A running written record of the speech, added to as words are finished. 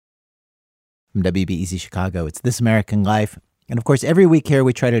From WBEZ Chicago, it's This American Life. And of course, every week here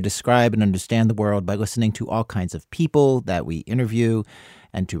we try to describe and understand the world by listening to all kinds of people that we interview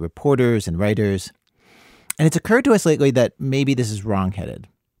and to reporters and writers. And it's occurred to us lately that maybe this is wrong-headed.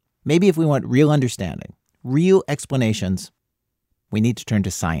 Maybe if we want real understanding, real explanations, we need to turn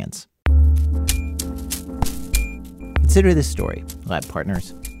to science. Consider this story, lab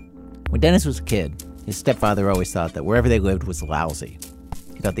partners. When Dennis was a kid, his stepfather always thought that wherever they lived was lousy.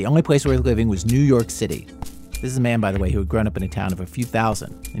 He thought the only place worth living was New York City. This is a man, by the way, who had grown up in a town of a few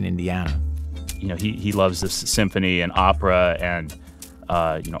thousand in Indiana. You know, he loves this symphony and opera and,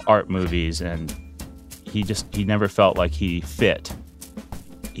 art movies, and he never felt like he fit.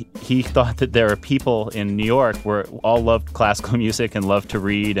 He thought that there are people in New York where all loved classical music and loved to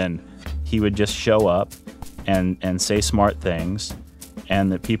read, and he would just show up and say smart things,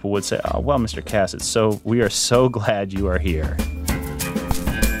 and that people would say, "Oh, well, Mr. Cass, we are so glad you are here."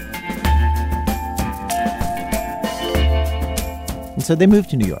 And so they moved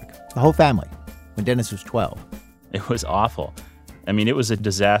to New York, the whole family, when Dennis was 12. It was awful. I mean, it was a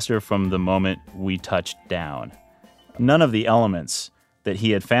disaster from the moment we touched down. None of the elements that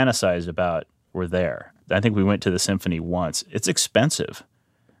he had fantasized about were there. I think we went to the symphony once. It's expensive.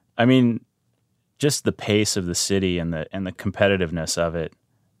 I mean, just the pace of the city and the competitiveness of it,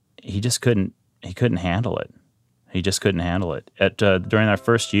 he couldn't handle it. He just couldn't handle it. During our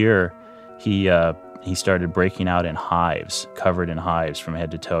first year, he started breaking out in hives, covered in hives from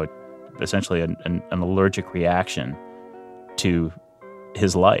head to toe, essentially an allergic reaction to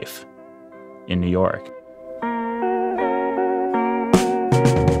his life in New York.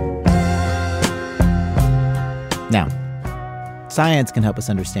 Now, science can help us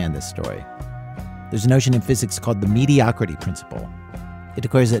understand this story. There's a notion in physics called the mediocrity principle. It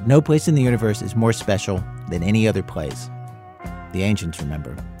declares that no place in the universe is more special than any other place. The ancients,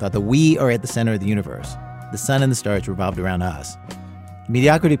 remember, thought that we are at the center of the universe. The sun and the stars revolved around us. The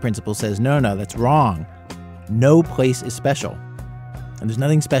mediocrity principle says, no, that's wrong. No place is special. And there's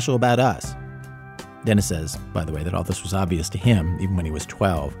nothing special about us. Dennis says, by the way, that all this was obvious to him, even when he was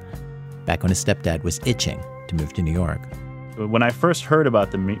 12, back when his stepdad was itching to move to New York. When I first heard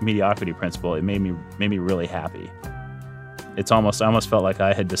about the mediocrity principle, it made me really happy. I almost felt like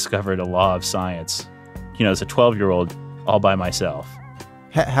I had discovered a law of science. You know, as a 12-year-old, all by myself.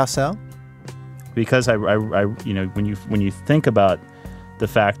 How so? Because I when you think about the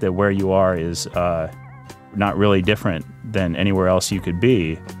fact that where you are is not really different than anywhere else you could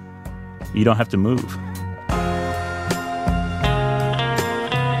be, you don't have to move.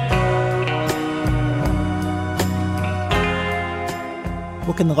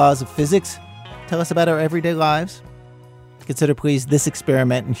 What can the laws of physics tell us about our everyday lives? Consider, please, this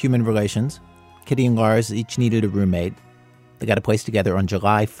experiment in human relations. Kitty and Lars each needed a roommate. They got a place together on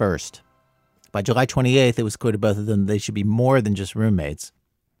July 1st. By July 28th, it was clear to both of them they should be more than just roommates.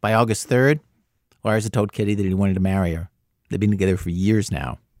 By August 3rd, Lars had told Kitty that he wanted to marry her. They've been together for years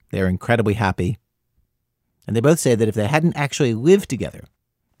now. They are incredibly happy. And they both say that if they hadn't actually lived together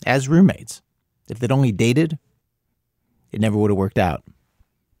as roommates, if they'd only dated, it never would have worked out.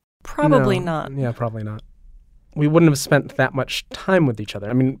 Probably not. Yeah, probably not. We wouldn't have spent that much time with each other.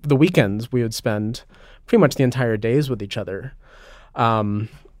 I mean, the weekends we would spend pretty much the entire days with each other. And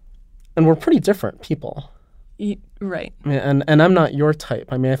we're pretty different people. Right. And I'm not your type.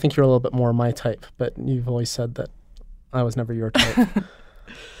 I mean, I think you're a little bit more my type, but you've always said that I was never your type.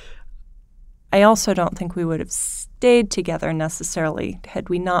 I also don't think we would have stayed together necessarily had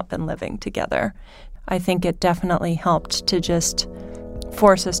we not been living together. I think it definitely helped to just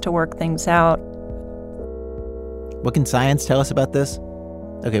force us to work things out. What can science tell us about this?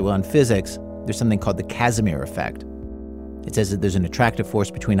 Okay, well, in physics, there's something called the Casimir effect. It says that there's an attractive force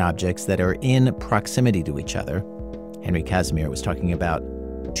between objects that are in proximity to each other. Henry Casimir was talking about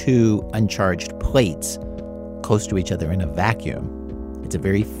two uncharged plates close to each other in a vacuum. It's a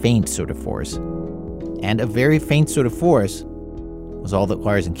very faint sort of force. And a very faint sort of force was all that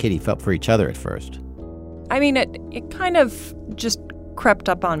Lars and Kitty felt for each other at first. I mean, it kind of just crept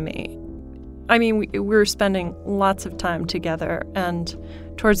up on me. I mean, we were spending lots of time together, and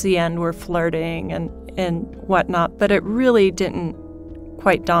towards the end we're flirting and whatnot, but it really didn't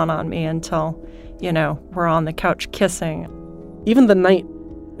quite dawn on me until, we're on the couch kissing. Even the night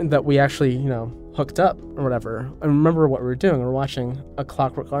that we actually, hooked up or whatever, I remember what we were doing. We were watching A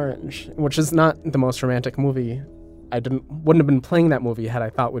Clockwork Orange, which is not the most romantic movie. Wouldn't have been playing that movie had I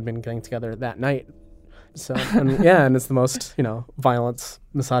thought we'd been getting together that night. So, and it's the most, violent,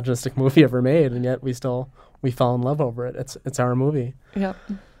 misogynistic movie ever made, and yet we fell in love over it. It's our movie. Yep.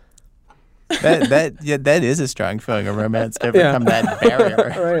 That is a strong feeling of romance to overcome that barrier.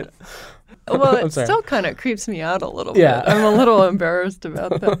 Right. Well, I'm it sorry. still kind of creeps me out a little Yeah. bit. I'm a little embarrassed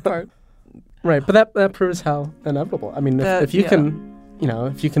about that part. Right, but that proves how inevitable. I mean, if you yeah. can,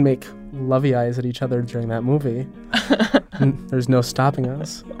 if you can make lovey eyes at each other during that movie, there's no stopping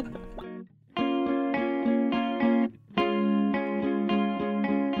us.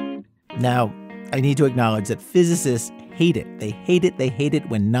 Now, I need to acknowledge that physicists hate it. They hate it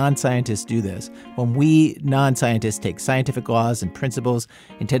when non-scientists do this. When we non-scientists take scientific laws and principles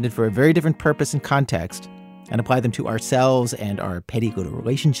intended for a very different purpose and context and apply them to ourselves and our petty little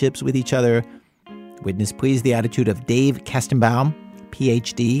relationships with each other. Witness, please, the attitude of Dave Kestenbaum,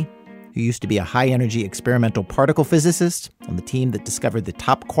 PhD, who used to be a high-energy experimental particle physicist on the team that discovered the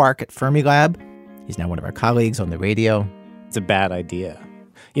top quark at Fermilab. He's now one of our colleagues on the radio. It's a bad idea.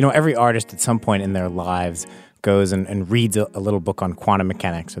 Every artist at some point in their lives goes and reads a little book on quantum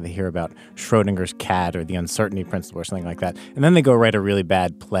mechanics, or they hear about Schrodinger's cat or the uncertainty principle or something like that. And then they go write a really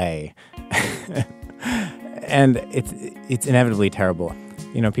bad play. And it's inevitably terrible.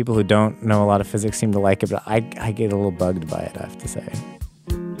 People who don't know a lot of physics seem to like it, but I get a little bugged by it, I have to say.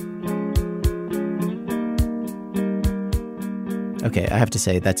 Okay, I have to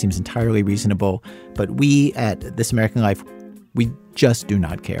say that seems entirely reasonable, but we at This American Life, we just do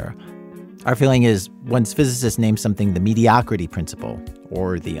not care. Our feeling is once physicists name something the mediocrity principle,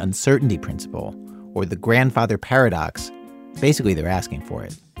 or the uncertainty principle, or the grandfather paradox, basically they're asking for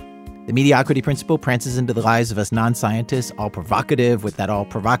it. The mediocrity principle prances into the lives of us non-scientists, all provocative with that all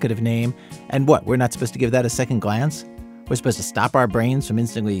provocative name. And what, we're not supposed to give that a second glance? We're supposed to stop our brains from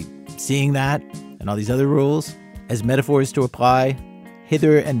instantly seeing that and all these other rules as metaphors to apply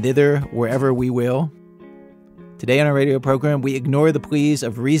hither and thither wherever we will. Today on our radio program, we ignore the pleas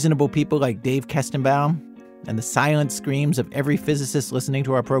of reasonable people like Dave Kestenbaum and the silent screams of every physicist listening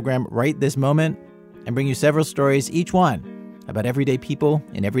to our program right this moment, and bring you several stories, each one about everyday people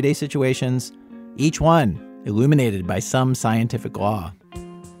in everyday situations, each one illuminated by some scientific law.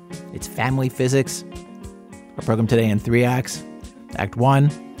 It's family physics. Our program today in 3 acts. Act 1,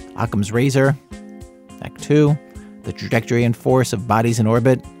 Occam's razor. Act 2, the trajectory and force of bodies in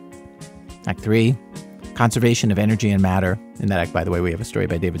orbit. Act 3, conservation of energy and matter. In that act, by the way, we have a story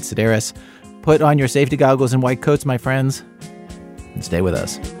by David Sedaris. Put on your safety goggles and white coats, my friends, and stay with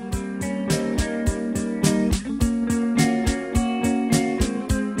us.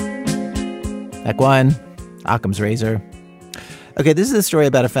 Act 1, Occam's razor. Okay, this is a story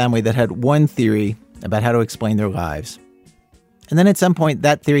about a family that had one theory about how to explain their lives. And then at some point,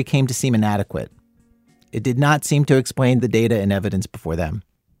 that theory came to seem inadequate. It did not seem to explain the data and evidence before them.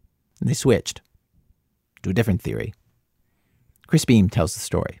 And they switched to a different theory. Chris Beam tells the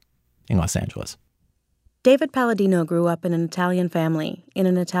story in Los Angeles. David Palladino grew up in an Italian family in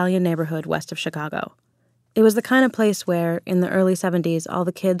an Italian neighborhood west of Chicago. It was the kind of place where, in the early 70s, all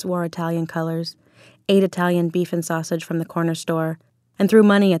the kids wore Italian colors, ate Italian beef and sausage from the corner store, and threw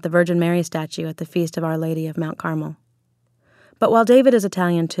money at the Virgin Mary statue at the Feast of Our Lady of Mount Carmel. But while David is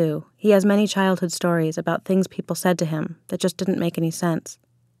Italian too, he has many childhood stories about things people said to him that just didn't make any sense.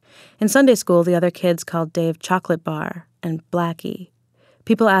 In Sunday school, the other kids called Dave Chocolate Bar and Blackie.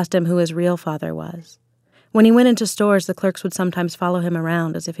 People asked him who his real father was. When he went into stores, the clerks would sometimes follow him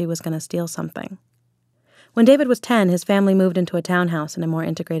around as if he was going to steal something. When David was 10, his family moved into a townhouse in a more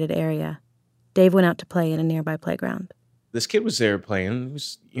integrated area. Dave went out to play in a nearby playground. This kid was there playing. He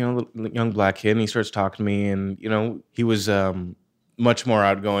was, a young black kid, and he starts talking to me, and, he was much more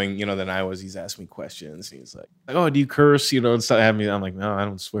outgoing, than I was. He's asking me questions. He's like, oh, do you curse, and stuff. I'm like, no, I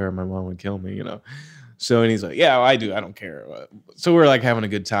don't swear. My mom would kill me, So, and he's like, yeah, I do. I don't care. So we're like having a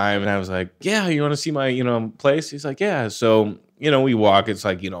good time, and I was like, yeah, you want to see my, place? He's like, yeah. So, we walk. It's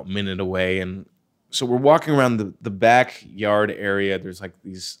like, a minute away, and so we're walking around the backyard area. There's like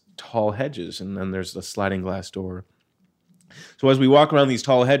these tall hedges, and then there's the sliding glass door. So as we walk around these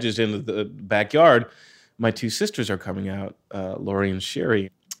tall hedges into the backyard, my two sisters are coming out, Lori and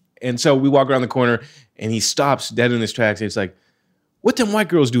Sherry. And so we walk around the corner, and he stops dead in his tracks. And he's like, what them white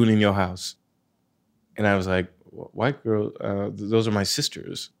girls doing in your house? And I was like, white girl, those are my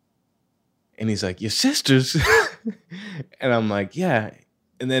sisters. And he's like, your sisters? And I'm like, yeah.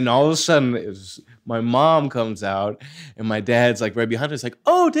 And then all of a sudden, my mom comes out, and my dad's like right behind her. It's like,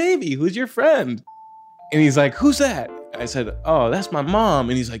 oh, Davey, who's your friend? And he's like, who's that? I said, oh, that's my mom.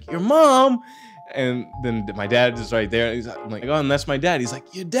 And he's like, your mom? And then my dad is right there. And I'm like, oh, and that's my dad. He's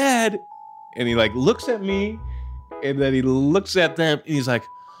like, your dad? And he like looks at me, and then he looks at them, and he's like,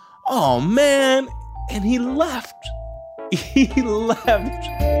 oh, man. And he left. He left.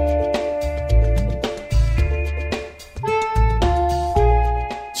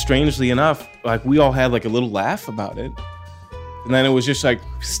 Strangely enough, like we all had like a little laugh about it. And then it was just like,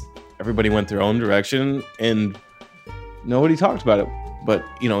 everybody went their own direction and nobody talked about it. But,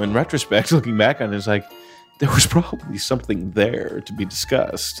 in retrospect, looking back on it, it's like there was probably something there to be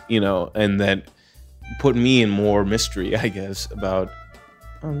discussed, and that put me in more mystery, I guess, about,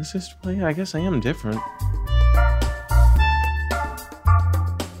 I guess I am different.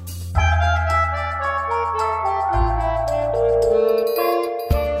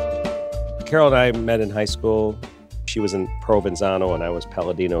 Carol and I met in high school. She was in Provenzano and I was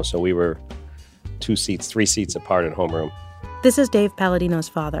Palladino, so we were 3 seats apart in homeroom. This is Dave Palladino's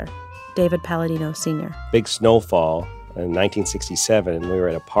father, David Palladino Sr. Big snowfall in 1967, and we were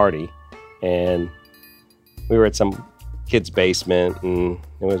at a party, and we were at some kid's basement, and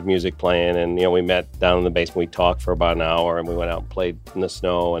there was music playing, and we met down in the basement. We talked for about an hour, and we went out and played in the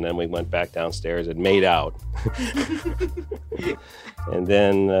snow, and then we went back downstairs and made out. And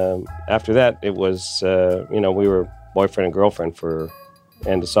then after that, it was, we were boyfriend and girlfriend for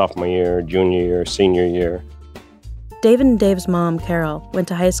end of sophomore year, junior year, senior year. David and Dave's mom, Carol, went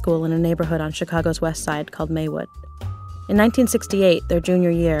to high school in a neighborhood on Chicago's west side called Maywood. In 1968, their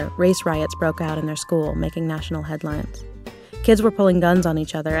junior year, race riots broke out in their school, making national headlines. Kids were pulling guns on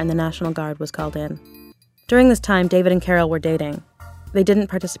each other, and the National Guard was called in. During this time, David and Carol were dating. They didn't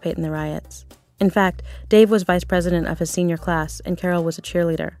participate in the riots. In fact, Dave was vice president of his senior class, and Carol was a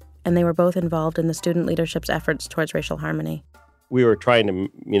cheerleader, and they were both involved in the student leadership's efforts towards racial harmony. We were trying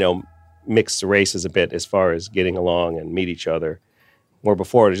to, mix the races a bit as far as getting along and meet each other. Where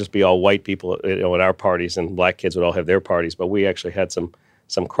before it'd just be all white people, at our parties, and black kids would all have their parties. But we actually had some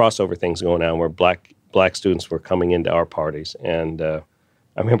crossover things going on where black students were coming into our parties. And I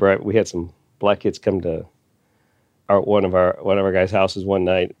remember we had some black kids come to one of our guys' houses one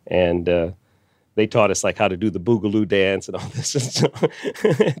night, and they taught us how to do the boogaloo dance and all this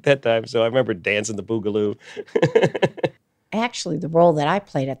at that time. So I remember dancing the boogaloo. Actually, the role that I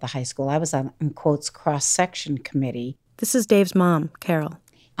played at the high school, I was on, in quotes, cross-section committee. This is Dave's mom, Carol.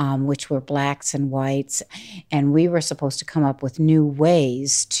 Which were blacks and whites, and we were supposed to come up with new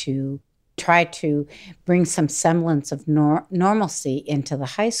ways to try to bring some semblance of normalcy into the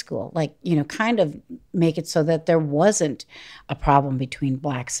high school, kind of make it so that there wasn't a problem between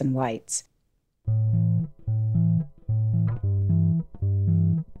blacks and whites.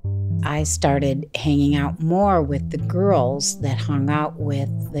 I started hanging out more with the girls that hung out with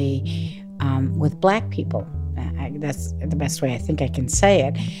with black people. That's the best way I think I can say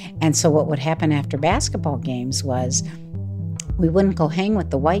it. And so what would happen after basketball games was we wouldn't go hang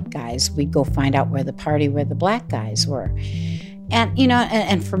with the white guys. We'd go find out where the black guys were. And,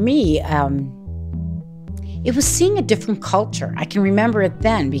 and for me, it was seeing a different culture. I can remember it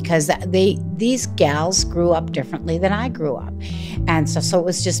then because these gals grew up differently than I grew up. And so it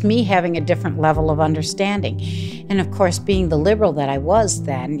was just me having a different level of understanding. And of course, being the liberal that I was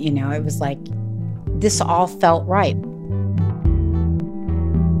then, it was like, this all felt right.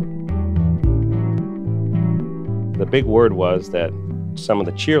 The big word was that some of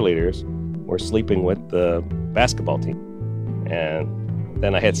the cheerleaders were sleeping with the basketball team. And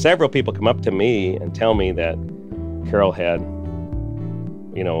then I had several people come up to me and tell me that Carol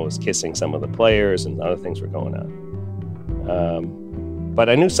was kissing some of the players and other things were going on. But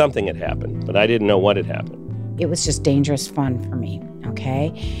I knew something had happened, but I didn't know what had happened. It was just dangerous fun for me,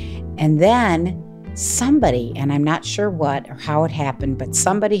 okay? And then somebody, and I'm not sure what or how it happened, but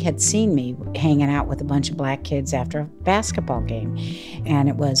somebody had seen me hanging out with a bunch of black kids after a basketball game. And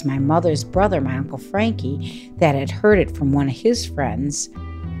it was my mother's brother, my Uncle Frankie, that had heard it from one of his friends.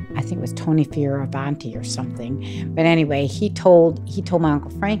 I think it was Tony Fioravanti or something. But anyway, he told my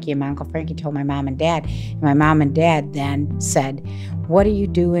Uncle Frankie, and my Uncle Frankie told my mom and dad. And my mom and dad then said, "What are you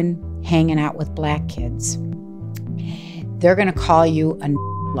doing hanging out with black kids? They're going to call you a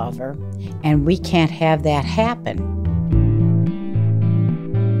lover, and we can't have that happen."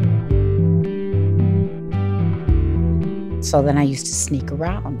 So then I used to sneak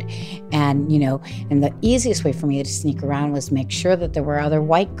around. And, and the easiest way for me to sneak around was make sure that there were other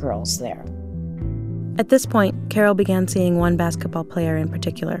white girls there. At this point, Carol began seeing one basketball player in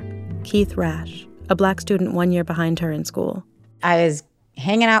particular, Keith Rash, a black student 1 year behind her in school. I was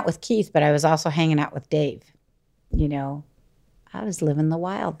hanging out with Keith, but I was also hanging out with Dave. I was living the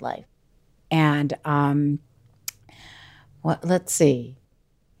wild life. And let's see.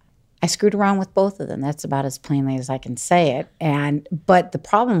 I screwed around with both of them. That's about as plainly as I can say it. But the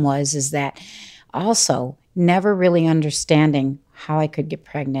problem is that also never really understanding how I could get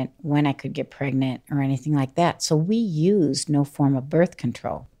pregnant, when I could get pregnant, or anything like that. So we used no form of birth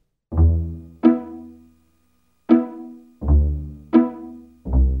control.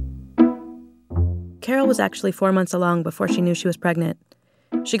 Carol was actually 4 months along before she knew she was pregnant.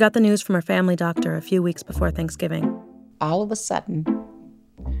 She got the news from her family doctor a few weeks before Thanksgiving. All of a sudden,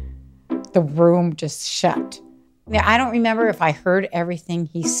 the room just shut. Now, I don't remember if I heard everything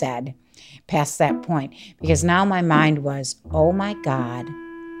he said past that point, because now my mind was, oh my God,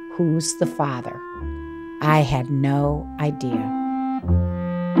 who's the father? I had no idea.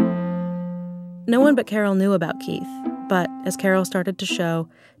 No one but Carol knew about Keith, but as Carol started to show,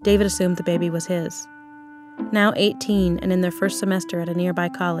 David assumed the baby was his. Now 18 and in their first semester at a nearby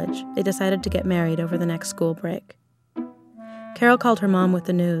college, they decided to get married over the next school break. Carol called her mom with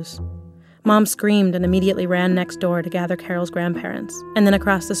the news. Mom screamed and immediately ran next door to gather Carol's grandparents, and then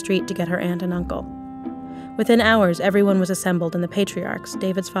across the street to get her aunt and uncle. Within hours, everyone was assembled, and the patriarchs,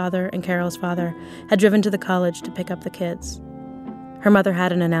 David's father and Carol's father, had driven to the college to pick up the kids. Her mother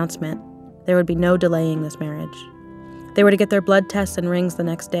had an announcement. There would be no delaying this marriage. They were to get their blood tests and rings the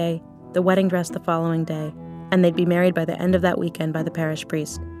next day, the wedding dress the following day, and they'd be married by the end of that weekend by the parish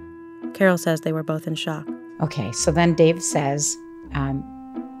priest. Carol says they were both in shock. Okay, so then Dave says,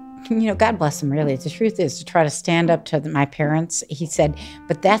 God bless him, really. The truth is, to try to stand up to my parents, he said,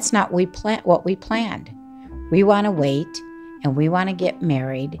 but that's not what we planned. We want to wait, and we want to get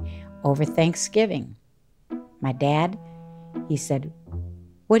married over Thanksgiving. My dad, he said,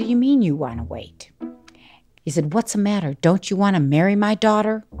 what do you mean you want to wait? He said, what's the matter? Don't you want to marry my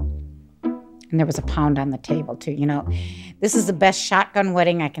daughter? And there was a pound on the table, too. This is the best shotgun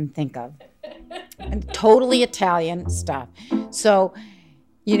wedding I can think of. And totally Italian stuff. So,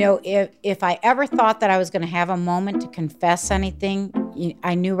 if I ever thought that I was going to have a moment to confess anything,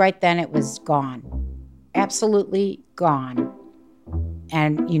 I knew right then it was gone. Absolutely gone.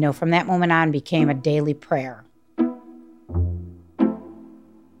 And, from that moment on became a daily prayer.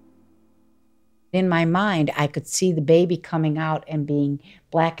 In my mind, I could see the baby coming out and being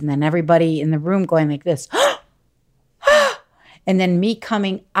black, and then everybody in the room going like this. And then me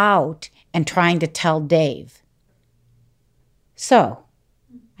coming out and trying to tell Dave. So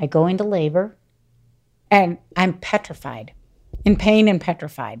I go into labor, and I'm petrified, in pain and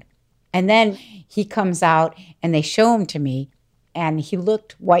petrified. And then he comes out, and they show him to me, and he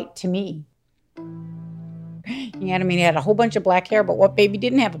looked white to me. He had a whole bunch of black hair, but what baby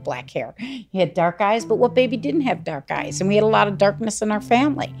didn't have a black hair? He had dark eyes, but what baby didn't have dark eyes? And we had a lot of darkness in our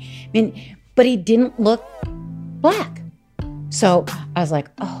family. But he didn't look black. So I was like,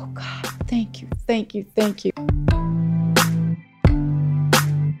 oh, God, thank you, thank you, thank you.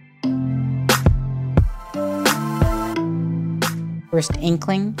 First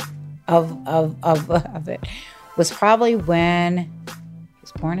inkling of it was probably when he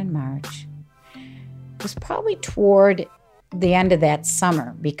was born in March. It was probably toward the end of that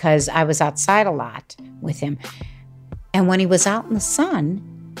summer, because I was outside a lot with him. And when he was out in the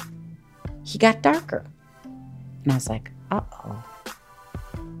sun, he got darker. And I was like, uh-oh.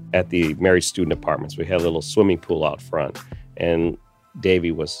 At the married student apartments, we had a little swimming pool out front. And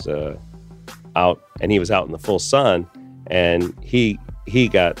Davey was out, and he was out in the full sun, and he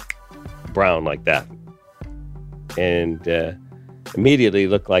got brown like that. And immediately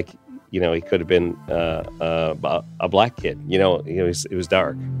looked like, he could have been a black kid. It was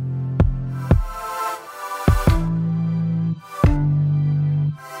dark.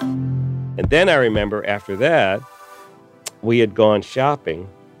 And then I remember after that, we had gone shopping.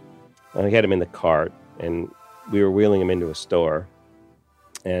 We had him in the cart, and we were wheeling him into a store.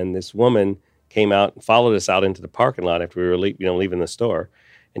 And this woman came out and followed us out into the parking lot after we were leaving the store.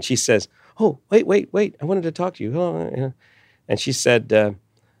 And she says, oh, wait, I wanted to talk to you. And she said,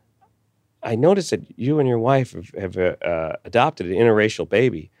 I noticed that you and your wife have adopted an interracial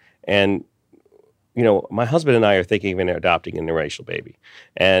baby. And, my husband and I are thinking of adopting an interracial baby.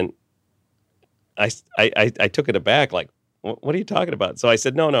 And I took it aback, like, what are you talking about? So I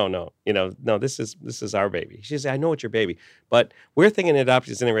said, no, this is our baby. She said, I know it's your baby, but we're thinking of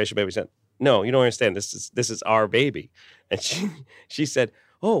adopting this interracial baby. She said, no, you don't understand. This is our baby. And she said,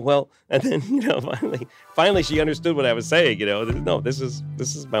 oh, well, and then, finally she understood what I was saying, no, this is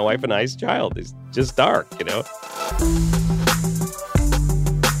my wife and I's child. It's just dark,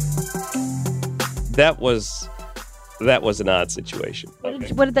 That was an odd situation.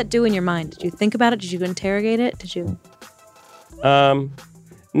 What did that do in your mind? Did you think about it? Did you interrogate it? Did you?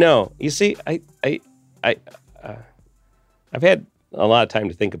 No, you see, I've had a lot of time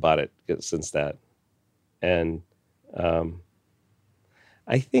to think about it since that. And,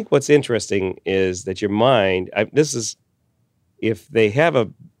 I think what's interesting is that your mind, if they have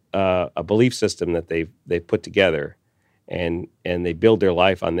a belief system that they've put together and they build their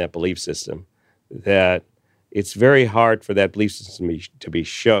life on that belief system, that it's very hard for that belief system to be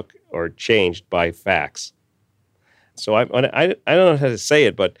shook or changed by facts. So I don't know how to say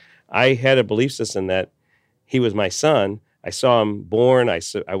it, but I had a belief system that he was my son. I saw him born. I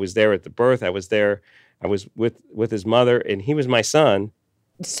was there at the birth. I was there. I was with his mother, and he was my son.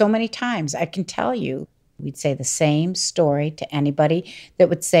 So many times I can tell you, we'd say the same story to anybody that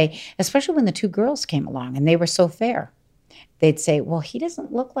would say, especially when the two girls came along and they were so fair. They'd say, well, he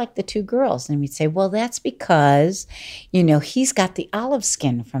doesn't look like the two girls. And we'd say, well, that's because, he's got the olive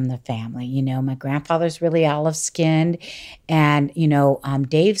skin from the family. My grandfather's really olive skinned. And,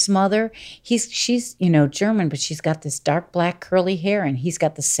 Dave's mother, she's German, but she's got this dark black curly hair, and he's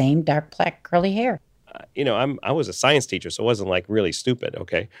got the same dark black curly hair. I was a science teacher, so it wasn't like really stupid,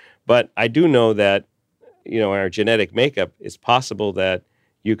 okay? But I do know that, our genetic makeup, it's possible that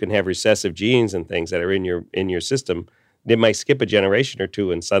you can have recessive genes and things that are in your system. They might skip a generation or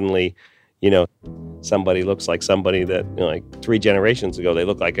two, and suddenly, somebody looks like somebody that, like 3 generations ago, they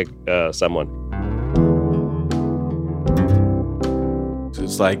look like someone. So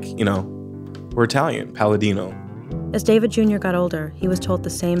it's like, we're Italian, Palladino. As David Jr. got older, he was told the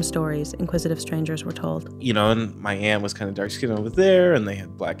same stories inquisitive strangers were told. And my aunt was kind of dark skinned over there, and they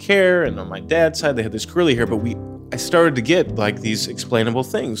had black hair, and on my dad's side, they had this curly hair, but I started to get like these explainable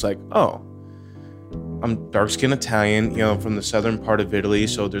things, like, oh, I'm dark-skinned Italian, from the southern part of Italy,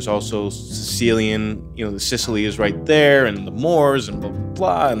 so there's also Sicilian, the Sicily is right there, and the Moors, and blah, blah,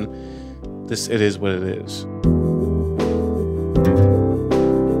 blah, and it is what it is.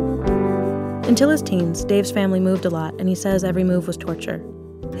 Until his teens, Dave's family moved a lot, and he says every move was torture.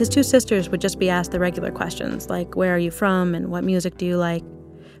 His 2 sisters would just be asked the regular questions, like, where are you from, and what music do you like?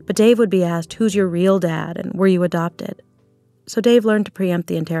 But Dave would be asked, who's your real dad, and were you adopted? So Dave learned to preempt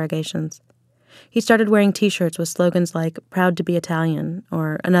the interrogations. He started wearing T-shirts with slogans like, proud to be Italian,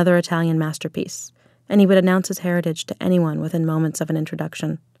 or another Italian masterpiece, and he would announce his heritage to anyone within moments of an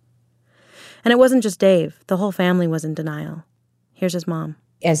introduction. And it wasn't just Dave. The whole family was in denial. Here's his mom.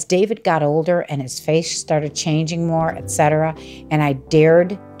 As David got older and his face started changing more, etc., and I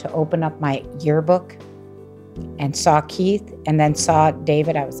dared to open up my yearbook and saw Keith and then saw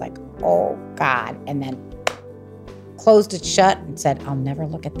David, I was like, oh, God, and then closed it shut and said, I'll never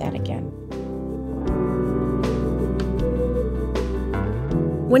look at that again.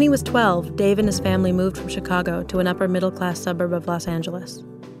 When he was 12, Dave and his family moved from Chicago to an upper-middle-class suburb of Los Angeles,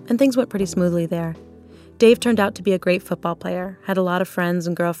 and things went pretty smoothly there. Dave turned out to be a great football player, had a lot of friends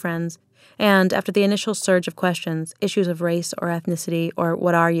and girlfriends, and after the initial surge of questions, issues of race or ethnicity or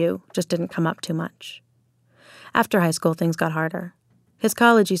what are you just didn't come up too much. After high school, things got harder. His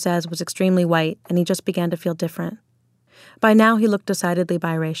college, he says, was extremely white, and he just began to feel different. By now, he looked decidedly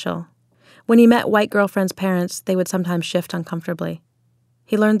biracial. When he met white girlfriends' parents, they would sometimes shift uncomfortably.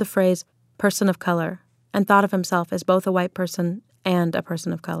 He learned the phrase, person of color, and thought of himself as both a white person and a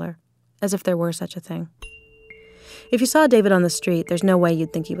person of color, as if there were such a thing. If you saw David on the street, there's no way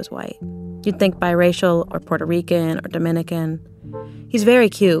you'd think he was white. You'd think biracial or Puerto Rican or Dominican. He's very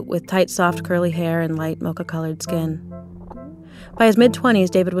cute, with tight, soft, curly hair and light, mocha-colored skin. By his mid-20s,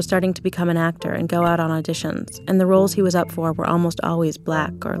 David was starting to become an actor and go out on auditions, and the roles he was up for were almost always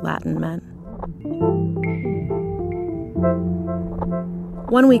Black or Latin men.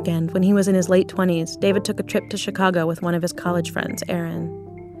 One weekend, when he was in his late 20s, David took a trip to Chicago with one of his college friends, Aaron.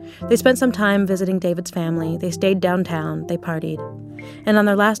 They spent some time visiting David's family, they stayed downtown, they partied. And on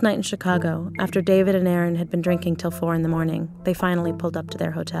their last night in Chicago, after David and Aaron had been drinking till 4 a.m, they finally pulled up to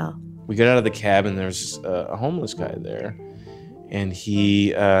their hotel. We get out of the cab, and there's a homeless guy there. And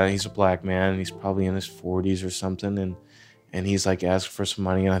he's a black man, and he's probably in his 40s or something. And he's like asked for some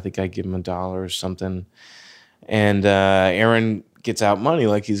money, and I think I give him $1 or something. And Aaron gets out money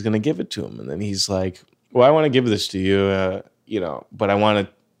like he's going to give it to him. And then he's like, well, I want to give this to you, but I want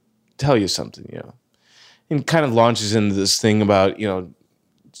to tell you something, and kind of launches into this thing about,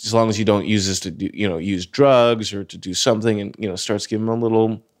 as long as you don't use this to do, use drugs or to do something, and, starts giving him a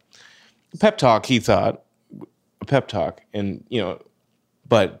little pep talk, he thought, a pep talk. And,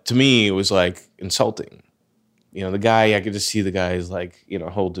 but to me, it was like insulting. The guy, I could just see the guy's like,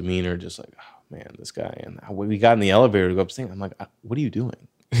 whole demeanor, just like, oh man, this guy. And when we got in the elevator to go upstairs, I'm like, what are you doing?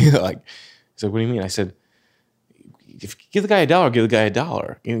 He's like, what do you mean? I said, if you give the guy $1, give the guy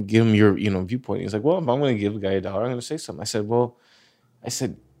 $1. Give him your, viewpoint. He's like, well, if I'm going to give the guy $1, I'm going to say something. I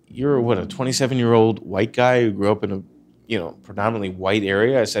said, you're a 27-year-old white guy who grew up in a, predominantly white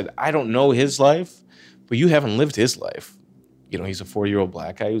area. I said, I don't know his life, but you haven't lived his life. He's a 40-year-old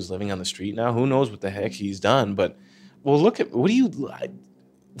black guy who's living on the street now. Who knows what the heck he's done? But, well, look at, when you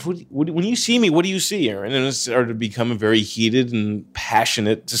see me, what do you see, Aaron? And it started to become a very heated and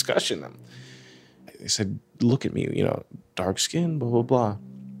passionate discussion. I said, look at me, dark skin, blah, blah, blah.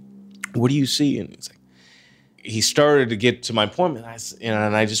 What do you see? And he's like, he started to get to my point,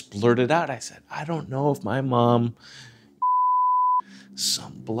 and I just blurted out. I said, I don't know if my mom,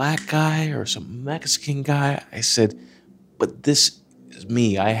 some black guy or some Mexican guy. I said, but this is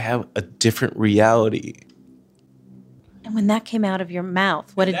me. I have a different reality. And when that came out of your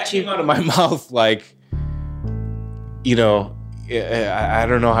mouth, what did That you... came out of my mouth like, you know, I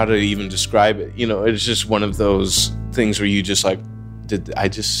don't know how to even describe it. You know, it's just one of those things where you just like, did I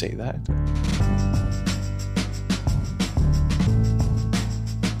just say that?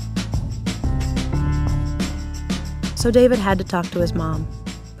 So David had to talk to his mom,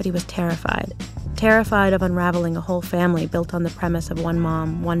 but he was terrified. Terrified of unraveling a whole family built on the premise of one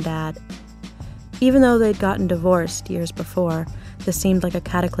mom, one dad. Even though they'd gotten divorced years before, this seemed like a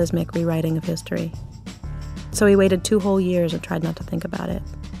cataclysmic rewriting of history. So he waited 2 whole years and tried not to think about it.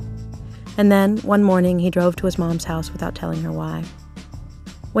 And then, one morning, he drove to his mom's house without telling her why.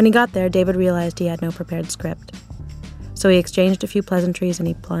 When he got there, David realized he had no prepared script. So he exchanged a few pleasantries and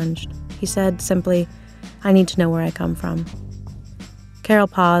he plunged. He said simply, I need to know where I come from. Carol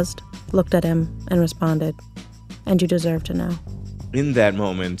paused, looked at him, and responded, and you deserve to know. In that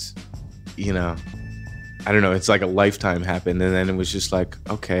moment, you know, I don't know, it's like a lifetime happened. And then it was just like,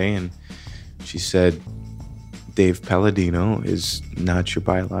 okay. And she said, Dave Palladino is not your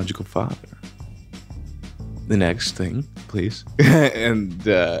biological father. The next thing, please.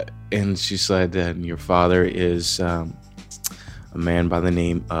 and she said that your father is a man by the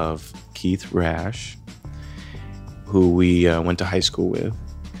name of Keith Rash, who we went to high school with,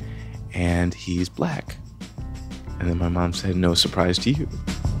 and he's black. And then my mom said, no surprise to you.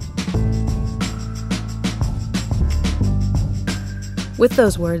 With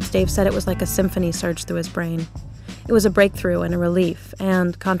those words, Dave said it was like a symphony surged through his brain. It was a breakthrough and a relief,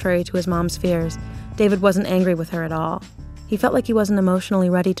 and, contrary to his mom's fears, David wasn't angry with her at all. He felt like he wasn't emotionally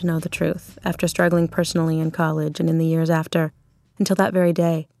ready to know the truth, after struggling personally in college and in the years after, until that very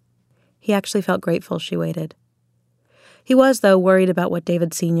day. He actually felt grateful she waited. He was, though, worried about what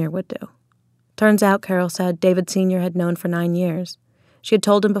David Sr. would do. Turns out, Carol said, David Sr. had known for 9 years. She had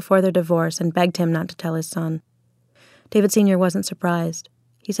told him before their divorce and begged him not to tell his son. David Sr. wasn't surprised.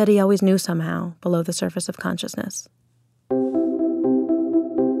 He said he always knew somehow, below the surface of consciousness.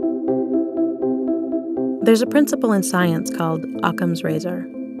 There's a principle in science called Occam's razor.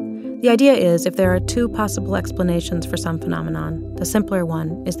 The idea is if there are 2 possible explanations for some phenomenon, the simpler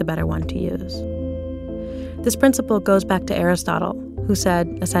one is the better one to use. This principle goes back to Aristotle, who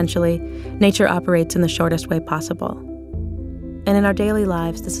said, essentially, nature operates in the shortest way possible. And in our daily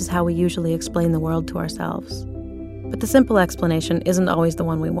lives, this is how we usually explain the world to ourselves. But the simple explanation isn't always the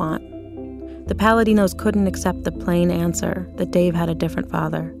one we want. The Palladinos couldn't accept the plain answer that Dave had a different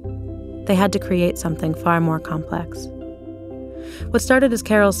father. They had to create something far more complex. What started as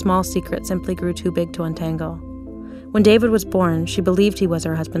Carol's small secret simply grew too big to untangle. When David was born, she believed he was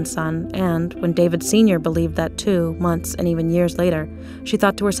her husband's son, and when David Sr. believed that too, months and even years later, she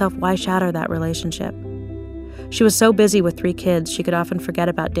thought to herself, why shatter that relationship? She was so busy with 3 kids, she could often forget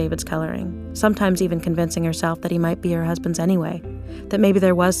about David's coloring, sometimes even convincing herself that he might be her husband's anyway, that maybe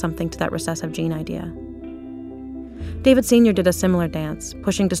there was something to that recessive gene idea. David Sr. did a similar dance,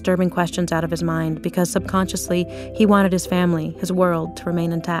 pushing disturbing questions out of his mind because subconsciously he wanted his family, his world, to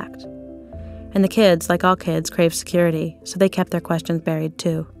remain intact. And the kids, like all kids, craved security, so they kept their questions buried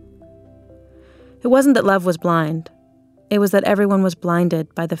too. It wasn't that love was blind. It was that everyone was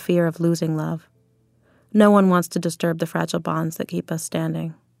blinded by the fear of losing love. No one wants to disturb the fragile bonds that keep us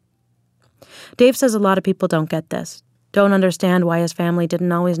standing. Dave says a lot of people don't get this, don't understand why his family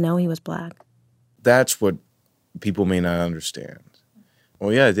didn't always know he was black. That's what people may not understand.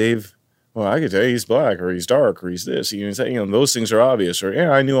 Well, yeah, Dave, well, I could tell you he's black or he's dark or he's this. You know, those things are obvious. Or,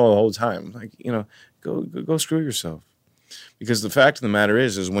 yeah, I knew all the whole time. Like, you know, go screw yourself. Because the fact of the matter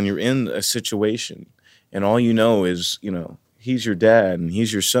is when you're in a situation and all you know is, you know, he's your dad and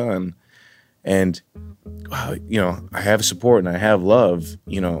he's your son, and, you know, I have support and I have love,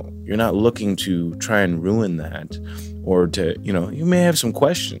 you know, you're not looking to try and ruin that or to, you know, you may have some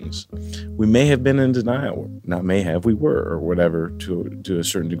questions. We may have been in denial. Not may have, we were, or whatever, to a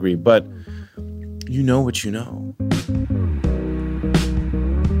certain degree. But you know what you know.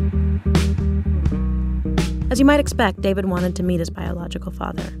 As you might expect, David wanted to meet his biological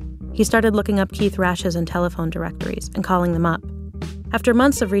father. He started looking up Keith Rash's in telephone directories and calling them up. After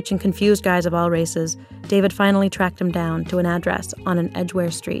months of reaching confused guys of all races, David finally tracked him down to an address on an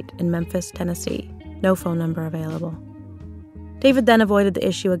Edgware Street in Memphis, Tennessee. No phone number available. David then avoided the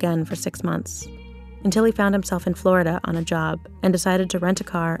issue again for 6 months, until he found himself in Florida on a job and decided to rent a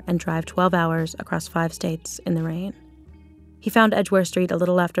car and drive 12 hours across 5 states in the rain. He found Edgware Street a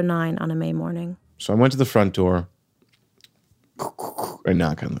little after 9 on a May morning. So I went to the front door. I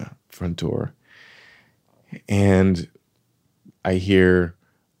knock on the front door. And I hear,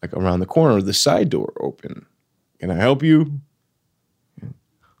 like, around the corner, the side door open. Can I help you?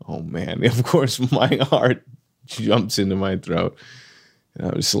 Oh, man. Of course, my heart jumps into my throat. And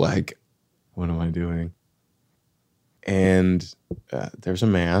I was like, what am I doing? And there's a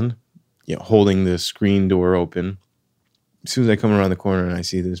man holding the screen door open. As soon as I come around the corner and I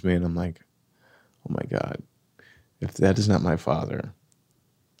see this man, I'm like, oh, my God. If that is not my father,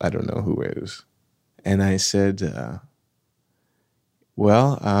 I don't know who is. And I said, I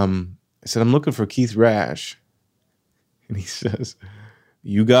said, I'm looking for Keith Rash. And he says,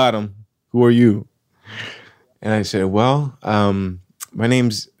 you got him. Who are you? And I said, well, my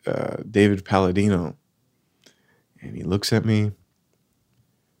name's David Palladino. And he looks at me.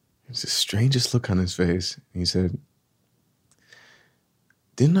 It's the strangest look on his face. And he said,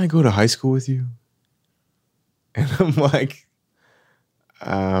 didn't I go to high school with you? And I'm like,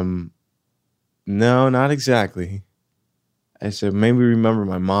 no, not exactly. I said, maybe remember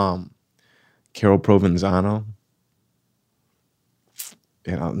my mom, Carol Provenzano.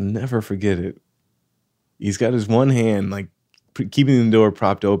 And I'll never forget it. He's got his one hand, like, keeping the door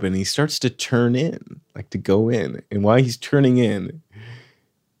propped open. He starts to turn in, like, to go in. And while he's turning in,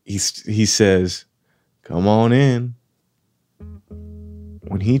 he says, come on in.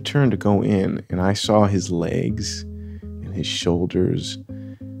 When he turned to go in, and I saw his legs and his shoulders,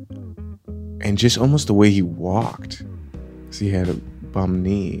 and just almost the way he walked, because he had a bum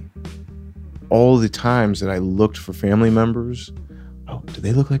knee. All the times that I looked for family members, oh, do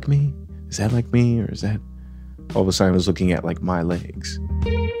they look like me? Is that like me? Or is that... All of a sudden I was looking at, like, my legs.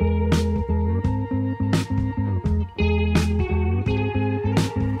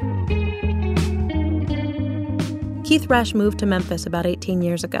 Keith Rash moved to Memphis about 18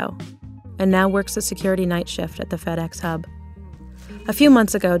 years ago and now works a security night shift at the FedEx hub. A few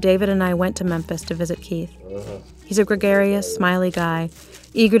months ago, David and I went to Memphis to visit Keith. He's a gregarious, smiley guy,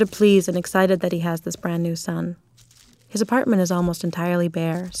 eager to please and excited that he has this brand new son. His apartment is almost entirely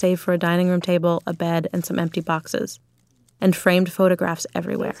bare, save for a dining room table, a bed, and some empty boxes, and framed photographs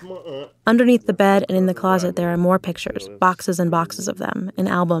everywhere. Underneath the bed and in the closet, there are more pictures, boxes and boxes of them, in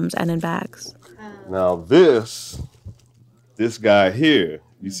albums and in bags. Now this guy here,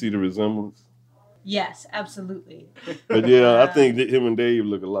 you see the resemblance? Yes, absolutely. But yeah, I think that him and Dave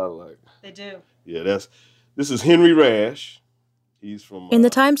look a lot alike. They do. Yeah, this is Henry Rash. He's from... In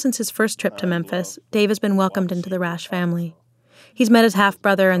the time since his first trip to Memphis, Dave has been welcomed into the Rash family. He's met his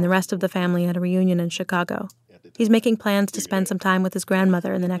half-brother and the rest of the family at a reunion in Chicago. He's making plans to spend some time with his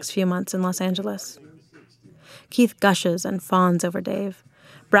grandmother in the next few months in Los Angeles. Keith gushes and fawns over Dave,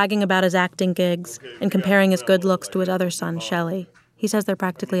 bragging about his acting gigs and comparing his good looks to his other son, Shelley. He says they're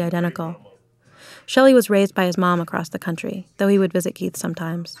practically identical. Shelley was raised by his mom across the country, though he would visit Keith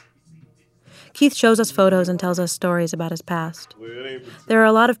sometimes. Keith shows us photos and tells us stories about his past. There are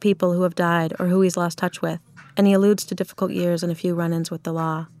a lot of people who have died or who he's lost touch with, and he alludes to difficult years and a few run-ins with the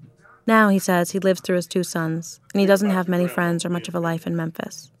law. Now, he says, he lives through his two sons, and he doesn't have many friends or much of a life in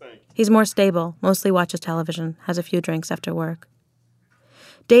Memphis. He's more stable, mostly watches television, has a few drinks after work.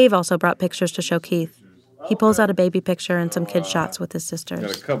 Dave also brought pictures to show Keith. He pulls out a baby picture and some kid shots with his sisters.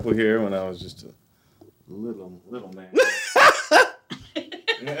 Got a couple here when I was just a little man.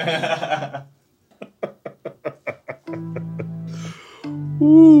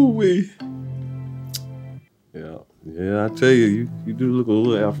 Ooh-wee. Yeah, I tell you, you do look a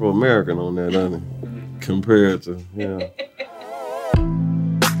little Afro-American on that, don't you? Compared to, yeah.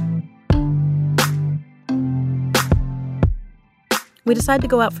 We decide to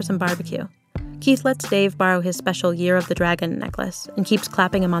go out for some barbecue. Keith lets Dave borrow his special Year of the Dragon necklace and keeps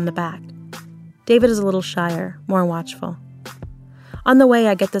clapping him on the back. David is a little shyer, more watchful. On the way,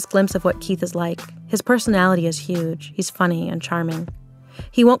 I get this glimpse of what Keith is like. His personality is huge. He's funny and charming.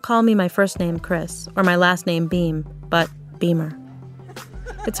 He won't call me my first name Chris or my last name Beam, but Beamer.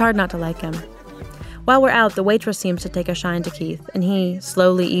 It's hard not to like him. While we're out, the waitress seems to take a shine to Keith, and he,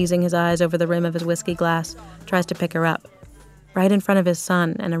 slowly easing his eyes over the rim of his whiskey glass, tries to pick her up, right in front of his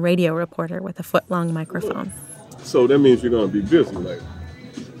son and a radio reporter with a foot-long microphone. So that means you're going to be busy later.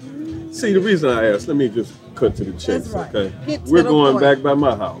 See, the reason I asked, let me just cut to the chase, right. Okay? We're going back by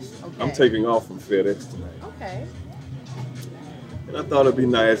my house. Okay. I'm taking off from FedEx tonight. Okay. And I thought it'd be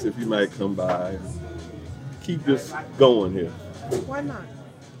nice if you might come by and keep this going here. Why not?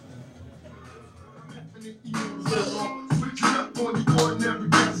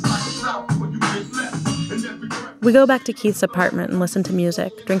 We go back to Keith's apartment and listen to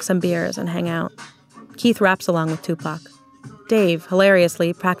music, drink some beers, and hang out. Keith raps along with Tupac. Dave,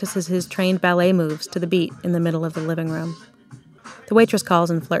 hilariously, practices his trained ballet moves to the beat in the middle of the living room. The waitress calls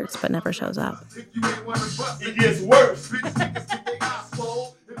and flirts, but never shows up. It gets worse.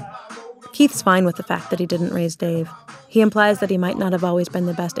 Keith's fine with the fact that he didn't raise Dave. He implies that he might not have always been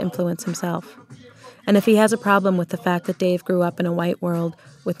the best influence himself. And if he has a problem with the fact that Dave grew up in a white world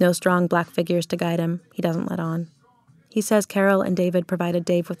with no strong black figures to guide him, he doesn't let on. He says Carol and David provided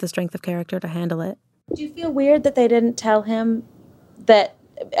Dave with the strength of character to handle it. Do you feel weird that they didn't tell him that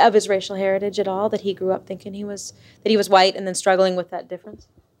of his racial heritage at all, that he grew up thinking he was white and then struggling with that difference?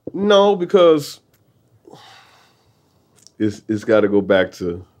 No, because it's got to go back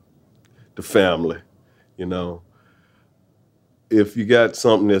to the family, you know. If you got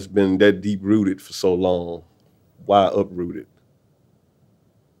something that's been that deep-rooted for so long, why uproot it?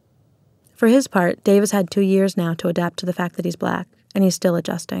 For his part, Dave has had 2 years now to adapt to the fact that he's black, and he's still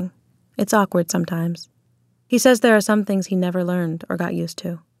adjusting. It's awkward sometimes. He says there are some things he never learned or got used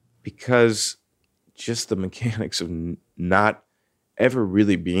to. Because just the mechanics of not ever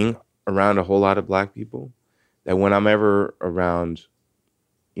really being around a whole lot of black people, that when I'm ever around,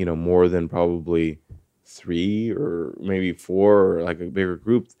 you know, more than probably 3 or maybe 4 or like a bigger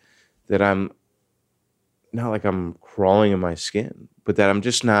group, that I'm not like I'm crawling in my skin, but that I'm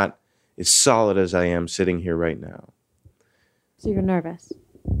just not as solid as I am sitting here right now. So you're nervous?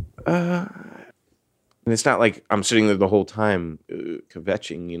 And it's not like I'm sitting there the whole time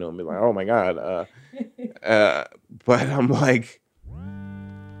kvetching, you know, and be like, oh my God. But I'm like,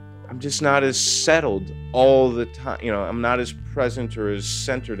 I'm just not as settled all the time. You know, I'm not as present or as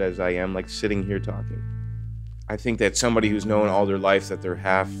centered as I am like sitting here talking. I think that somebody who's known all their life that they're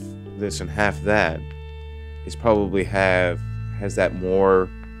half this and half that is probably has that more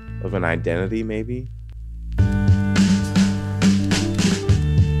of an identity maybe.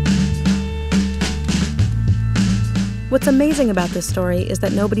 What's amazing about this story is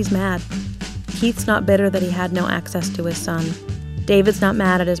that nobody's mad. Keith's not bitter that he had no access to his son. David's not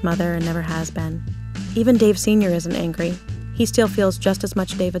mad at his mother and never has been. Even Dave Sr. isn't angry. He still feels just as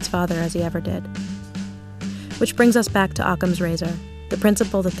much David's father as he ever did. Which brings us back to Occam's razor, the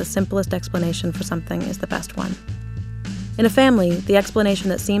principle that the simplest explanation for something is the best one. In a family, the explanation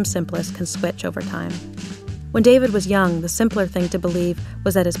that seems simplest can switch over time. When David was young, the simpler thing to believe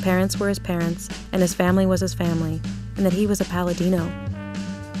was that his parents were his parents and his family was his family, and that he was a Palladino.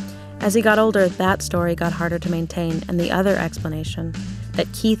 As he got older, that story got harder to maintain, and the other explanation,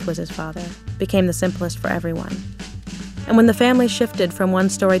 that Keith was his father, became the simplest for everyone. And when the family shifted from one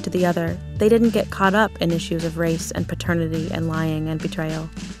story to the other, they didn't get caught up in issues of race and paternity and lying and betrayal.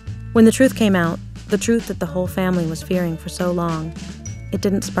 When the truth came out, the truth that the whole family was fearing for so long, it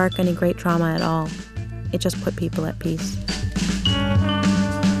didn't spark any great trauma at all. It just put people at peace.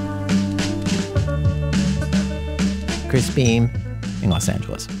 Chris Beam in Los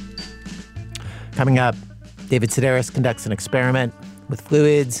Angeles. Coming up, David Sedaris conducts an experiment with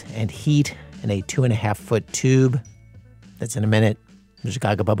fluids and heat in a 2.5-foot tube. That's in a minute. The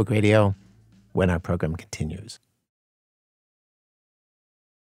Chicago Public Radio, when our program continues.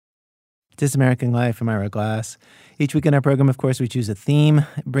 This American Life, I'm Ira Glass. Each week in our program, of course, we choose a theme,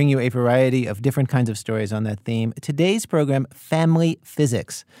 bring you a variety of different kinds of stories on that theme. Today's program, Family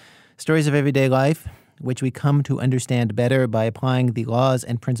Physics. Stories of everyday life, which we come to understand better by applying the laws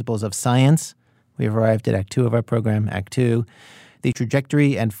and principles of science. We have arrived at Act 2 of our program, Act 2, the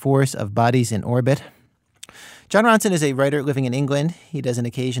trajectory and force of bodies in orbit. Jon Ronson is a writer living in England. He does an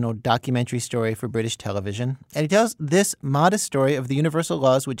occasional documentary story for British television. And he tells this modest story of the universal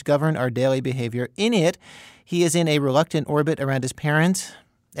laws which govern our daily behavior. In it, he is in a reluctant orbit around his parents,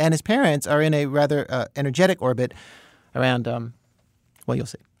 and his parents are in a rather energetic orbit around, well, you'll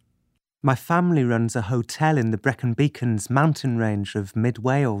see. My family runs a hotel in the Brecon Beacons mountain range of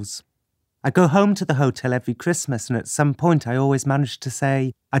mid-Wales. I go home to the hotel every Christmas, and at some point I always manage to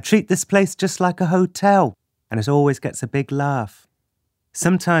say, I treat this place just like a hotel. And it always gets a big laugh.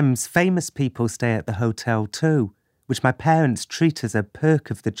 Sometimes famous people stay at the hotel too, which my parents treat as a perk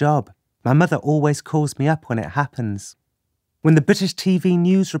of the job. My mother always calls me up when it happens. When the British TV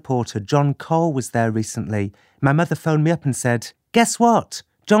news reporter John Cole was there recently, my mother phoned me up and said, guess what?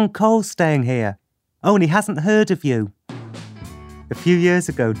 John Cole's staying here. Oh, and he hasn't heard of you. A few years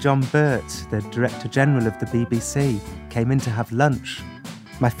ago, John Burt, the Director General of the BBC, came in to have lunch.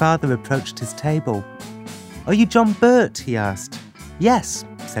 My father approached his table. Are you John Burt? He asked. Yes,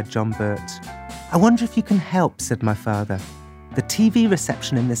 said John Burt. I wonder if you can help, said my father. The TV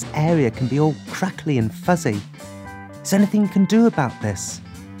reception in this area can be all crackly and fuzzy. Is there anything you can do about this?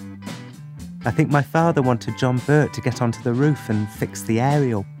 I think my father wanted John Burt to get onto the roof and fix the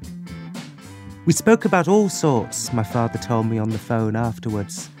aerial. We spoke about all sorts, my father told me on the phone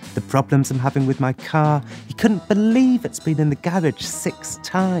afterwards. The problems I'm having with my car. He couldn't believe it's been in the garage 6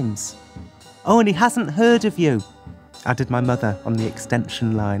 times. Oh, and he hasn't heard of you, added my mother on the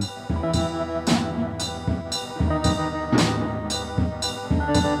extension line.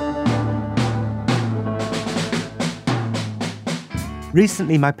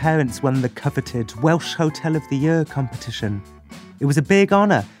 Recently, my parents won the coveted Welsh Hotel of the Year competition. It was a big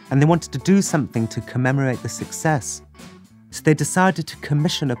honour, and they wanted to do something to commemorate the success. So they decided to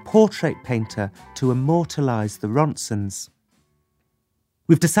commission a portrait painter to immortalise the Ronsons.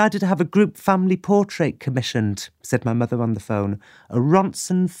 We've decided to have a group family portrait commissioned, said my mother on the phone. A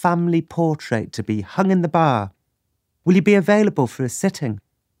Ronson family portrait to be hung in the bar. Will you be available for a sitting?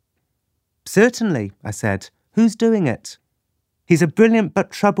 Certainly, I said. Who's doing it? He's a brilliant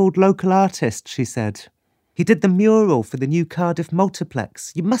but troubled local artist, she said. He did the mural for the new Cardiff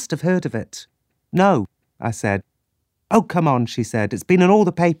multiplex. You must have heard of it. No, I said. Oh, come on, she said. It's been in all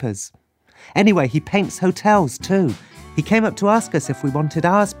the papers. Anyway, he paints hotels too. He came up to ask us if we wanted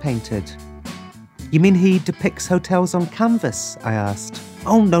ours painted. You mean he depicts hotels on canvas? I asked.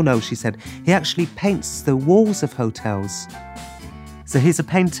 Oh, no, she said. He actually paints the walls of hotels. So he's a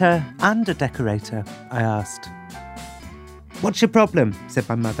painter and a decorator? I asked. What's your problem? Said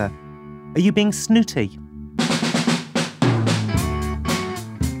my mother. Are you being snooty?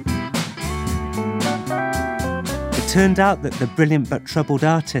 It turned out that the brilliant but troubled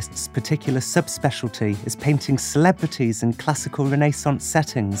artist's particular subspecialty is painting celebrities in classical Renaissance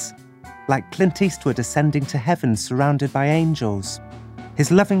settings, like Clint Eastwood ascending to heaven surrounded by angels.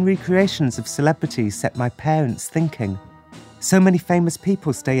 His loving recreations of celebrities set my parents thinking. So many famous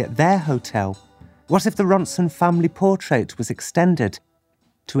people stay at their hotel. What if the Ronson family portrait was extended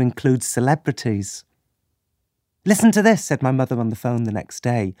to include celebrities? Listen to this, said my mother on the phone the next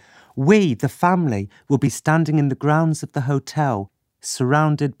day. We, the family, will be standing in the grounds of the hotel,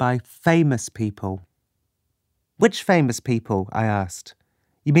 surrounded by famous people. Which famous people? I asked.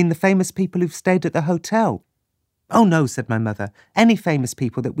 You mean the famous people who've stayed at the hotel? Oh no, said my mother. Any famous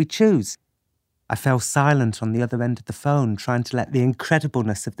people that we choose. I fell silent on the other end of the phone, trying to let the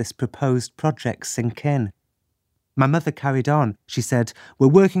incredibleness of this proposed project sink in. My mother carried on. She said, we're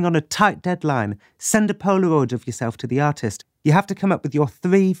working on a tight deadline. Send a Polaroid of yourself to the artist. You have to come up with your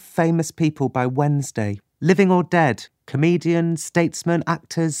 3 famous people by Wednesday. Living or dead, comedian, statesman,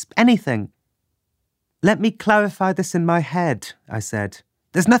 actors, anything. Let me clarify this in my head, I said.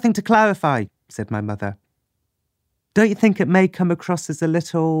 There's nothing to clarify, said my mother. Don't you think it may come across as a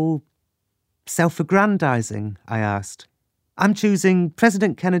little self-aggrandizing? I asked. I'm choosing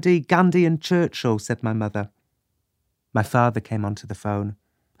President Kennedy, Gandhi and Churchill, said my mother. My father came onto the phone.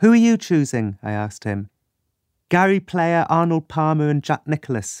 Who are you choosing? I asked him. Gary Player, Arnold Palmer and Jack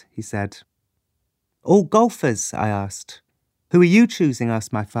Nicklaus, he said. All golfers? I asked. Who are you choosing?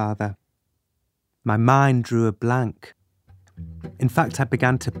 Asked my father. My mind drew a blank. In fact, I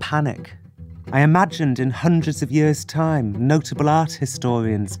began to panic. I imagined in hundreds of years' time, notable art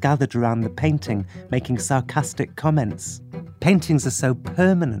historians gathered around the painting, making sarcastic comments. Paintings are so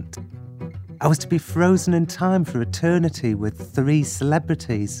permanent. I was to be frozen in time for eternity with 3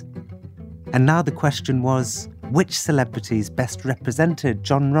 celebrities. And now the question was, which celebrities best represented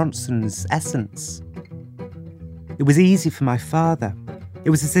Jon Ronson's essence? It was easy for my father. It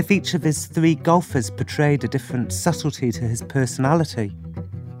was as if each of his 3 golfers portrayed a different subtlety to his personality.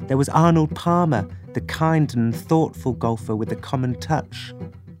 There was Arnold Palmer, the kind and thoughtful golfer with a common touch.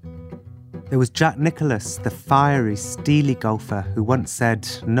 There was Jack Nicklaus, the fiery, steely golfer who once said,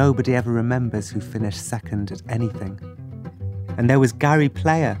 nobody ever remembers who finished second at anything. And there was Gary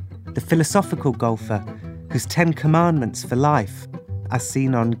Player, the philosophical golfer whose 10 commandments for life, as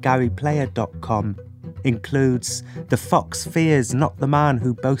seen on GaryPlayer.com, includes the fox fears not the man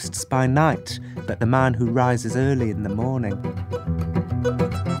who boasts by night, but the man who rises early in the morning.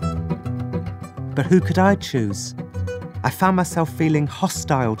 But who could I choose? I found myself feeling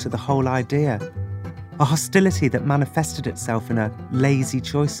hostile to the whole idea, a hostility that manifested itself in a lazy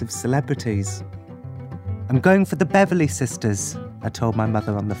choice of celebrities. I'm going for the Beverly Sisters, I told my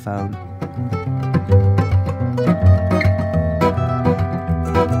mother on the phone.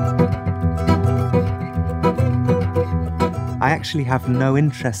 I actually have no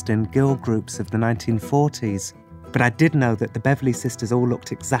interest in girl groups of the 1940s, but I did know that the Beverly Sisters all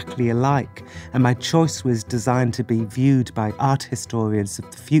looked exactly alike, and my choice was designed to be viewed by art historians of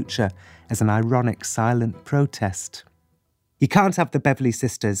the future as an ironic silent protest. You can't have the Beverly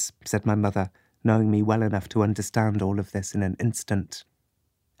Sisters, said my mother, knowing me well enough to understand all of this in an instant.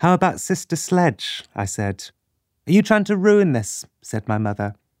 How about Sister Sledge? I said. Are you trying to ruin this? Said my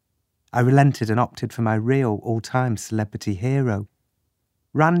mother. I relented and opted for my real all-time celebrity hero.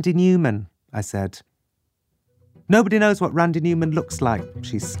 Randy Newman, I said. Nobody knows what Randy Newman looks like,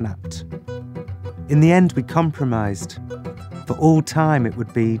 she snapped. In the end, we compromised. For all time, it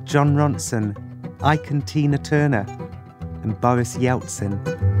would be John Ronson, Ike and Tina Turner, and Boris Yeltsin.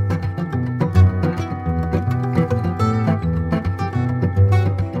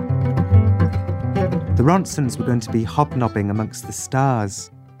 The Ronsons were going to be hobnobbing amongst the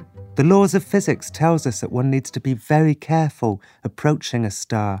stars. The laws of physics tells us that one needs to be very careful approaching a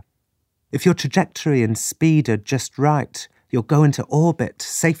star. If your trajectory and speed are just right, you'll go into orbit,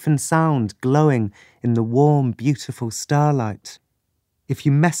 safe and sound, glowing in the warm, beautiful starlight. If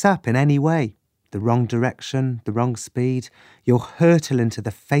you mess up in any way, the wrong direction, the wrong speed, you'll hurtle into the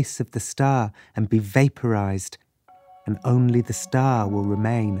face of the star and be vaporized, and only the star will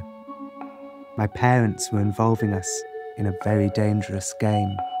remain. My parents were involving us in a very dangerous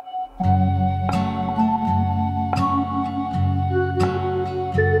game.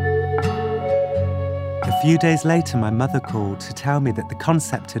 A few days later, my mother called to tell me that the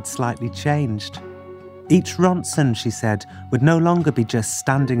concept had slightly changed. Each Ronson, she said, would no longer be just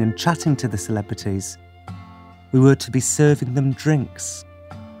standing and chatting to the celebrities. We were to be serving them drinks.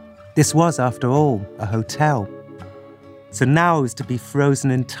 This was, after all, a hotel. So now I was to be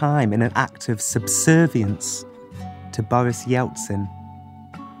frozen in time in an act of subservience to Boris Yeltsin.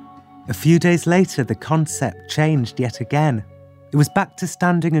 A few days later, the concept changed yet again. It was back to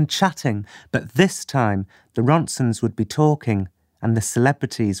standing and chatting, but this time the Ronsons would be talking and the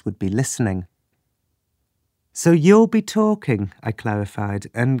celebrities would be listening. So you'll be talking, I clarified,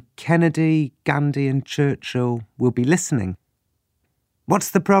 and Kennedy, Gandhi and Churchill will be listening. What's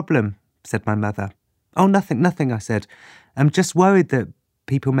the problem? Said my mother. Oh, nothing, I said. I'm just worried that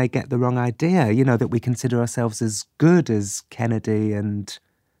people may get the wrong idea, that we consider ourselves as good as Kennedy and...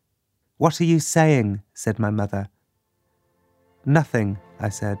 What are you saying? Said my mother. Nothing, I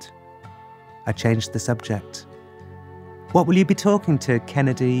said. I changed the subject. What will you be talking to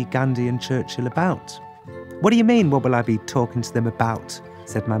Kennedy, Gandhi and Churchill about? What do you mean, what will I be talking to them about?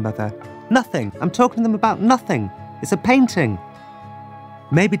 Said my mother. Nothing. I'm talking to them about nothing. It's a painting.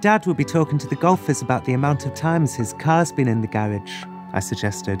 Maybe Dad will be talking to the golfers about the amount of times his car's been in the garage, I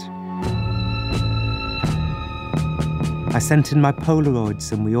suggested. I sent in my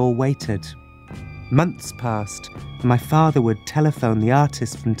Polaroids and we all waited. Months passed, and my father would telephone the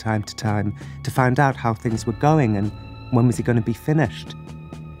artist from time to time to find out how things were going and when was he going to be finished.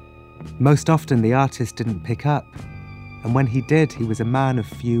 Most often the artist didn't pick up, and when he did, he was a man of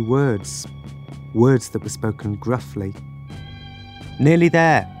few words, words that were spoken gruffly. Nearly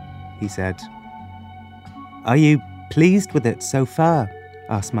there, he said. Are you pleased with it so far?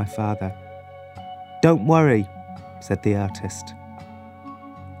 Asked my father. Don't worry, said the artist.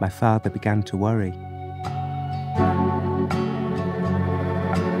 My father began to worry.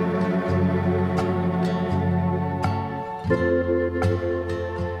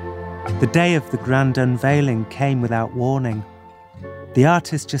 The day of the grand unveiling came without warning. The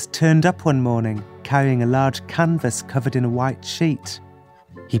artist just turned up one morning, carrying a large canvas covered in a white sheet.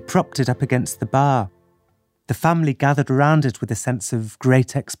 He propped it up against the bar. The family gathered around it with a sense of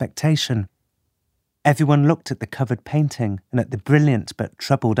great expectation. Everyone looked at the covered painting and at the brilliant but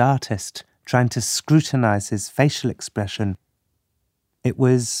troubled artist, trying to scrutinize his facial expression. It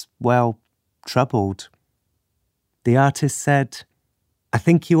was, well, troubled. The artist said, I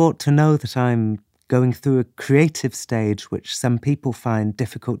think you ought to know that I'm going through a creative stage which some people find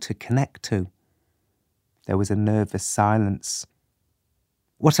difficult to connect to. There was a nervous silence.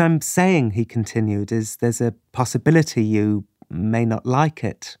 What I'm saying, he continued, is there's a possibility you may not like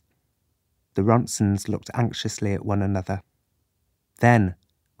it. The Ronsons looked anxiously at one another. Then,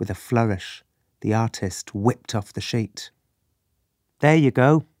 with a flourish, the artist whipped off the sheet. There you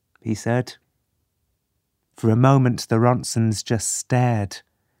go, he said. For a moment, the Ronsons just stared.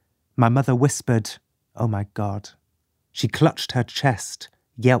 My mother whispered, oh my God. She clutched her chest,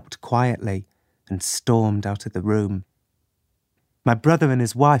 yelped quietly, and stormed out of the room. My brother and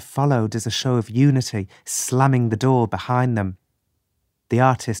his wife followed as a show of unity, slamming the door behind them. The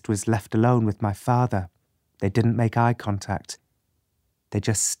artist was left alone with my father. They didn't make eye contact. They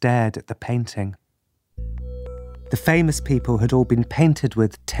just stared at the painting. The famous people had all been painted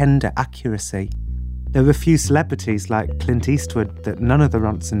with tender accuracy. There were a few celebrities like Clint Eastwood that none of the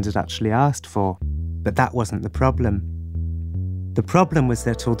Ronsons had actually asked for, but that wasn't the problem. The problem was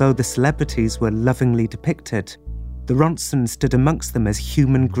that although the celebrities were lovingly depicted, the Ronsons stood amongst them as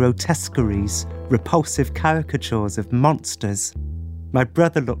human grotesqueries, repulsive caricatures of monsters. My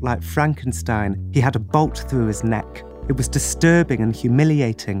brother looked like Frankenstein. He had a bolt through his neck. It was disturbing and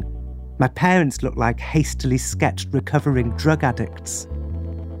humiliating. My parents look like hastily sketched recovering drug addicts.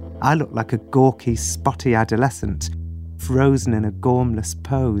 I look like a gawky, spotty adolescent, frozen in a gormless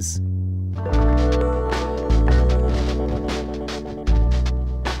pose.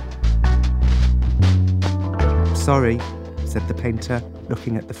 Sorry, said the painter,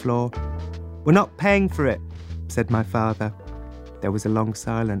 looking at the floor. We're not paying for it, said my father. There was a long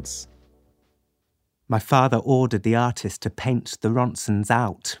silence. My father ordered the artist to paint the Ronsons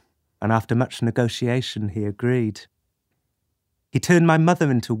out, and after much negotiation, he agreed. He turned my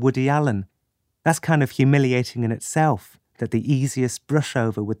mother into Woody Allen. That's kind of humiliating in itself, that the easiest brush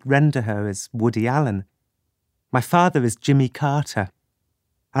over would render her as Woody Allen. My father is Jimmy Carter.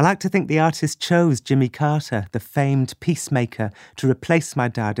 I like to think the artist chose Jimmy Carter, the famed peacemaker, to replace my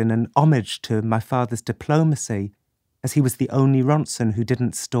dad in an homage to my father's diplomacy, as he was the only Ronson who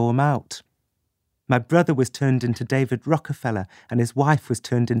didn't storm out. My brother was turned into David Rockefeller, and his wife was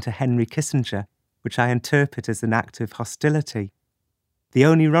turned into Henry Kissinger, which I interpret as an act of hostility. The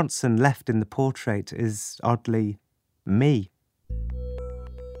only Ronson left in the portrait is, oddly, me.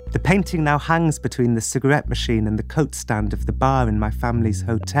 The painting now hangs between the cigarette machine and the coat stand of the bar in my family's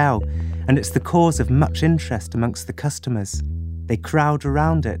hotel, and it's the cause of much interest amongst the customers. They crowd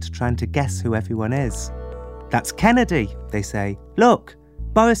around it, trying to guess who everyone is. That's Kennedy, they say. Look,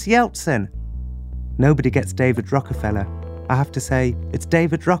 Boris Yeltsin. Nobody gets David Rockefeller. I have to say, it's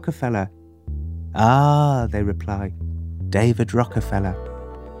David Rockefeller. Ah, they reply, David Rockefeller.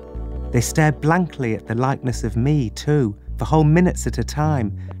 They stare blankly at the likeness of me, too, for whole minutes at a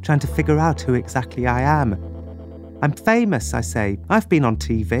time, trying to figure out who exactly I am. I'm famous, I say. I've been on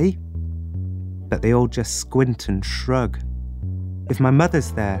TV. But they all just squint and shrug. If my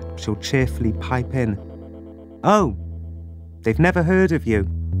mother's there, she'll cheerfully pipe in. Oh, they've never heard of you.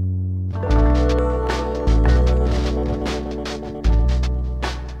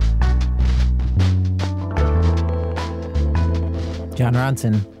 Jon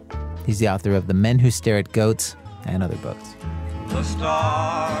Ronson. He's the author of The Men Who Stare at Goats and other books. The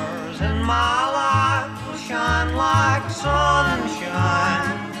stars in my life will shine like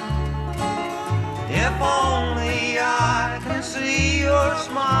sunshine. If only I can see your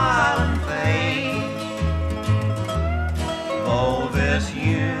smiling face. Oh, this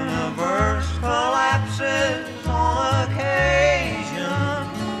universe collapses on occasion.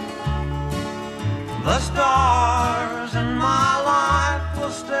 The stars in my life will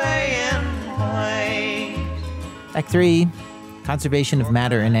stay in place. Act 3, conservation of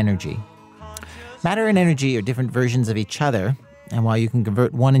matter and energy. Matter and energy are different versions of each other, and while you can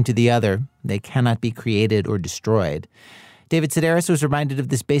convert one into the other, they cannot be created or destroyed. David Sedaris was reminded of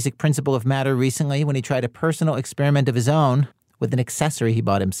this basic principle of matter recently when he tried a personal experiment of his own with an accessory he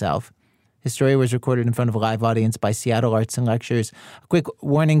bought himself. His story was recorded in front of a live audience by Seattle Arts and Lectures. A quick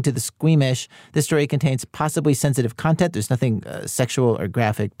warning to the squeamish. This story contains possibly sensitive content. There's nothing sexual or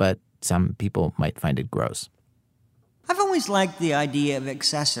graphic, but some people might find it gross. I've always liked the idea of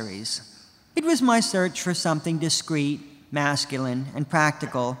accessories. It was my search for something discreet, masculine, and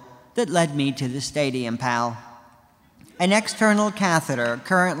practical that led me to the Stadium Pal. An external catheter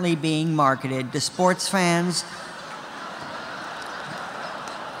currently being marketed to sports fans,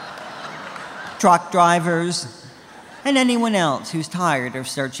 truck drivers, and anyone else who's tired of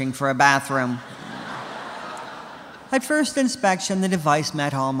searching for a bathroom. At first inspection, the device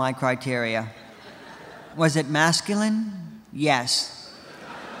met all my criteria. Was it masculine? Yes.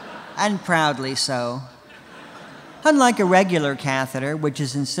 And proudly so. Unlike a regular catheter, which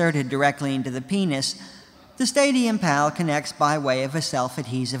is inserted directly into the penis, the Stadium Pal connects by way of a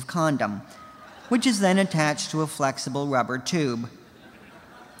self-adhesive condom, which is then attached to a flexible rubber tube.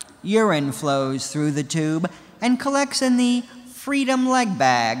 Urine flows through the tube and collects in the Freedom leg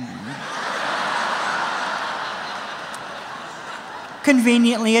bag,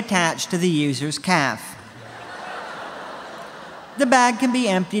 conveniently attached to the user's calf. The bag can be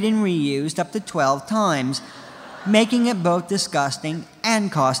emptied and reused up to 12 times, making it both disgusting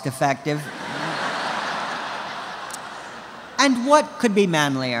and cost-effective. And what could be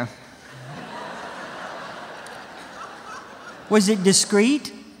manlier? Was it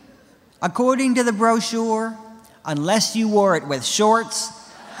discreet? According to the brochure, unless you wore it with shorts,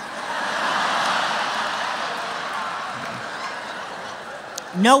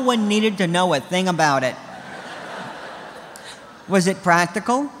 no one needed to know a thing about it. Was it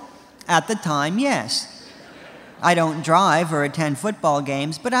practical? At the time, yes. I don't drive or attend football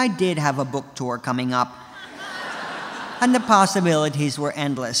games, but I did have a book tour coming up. And the possibilities were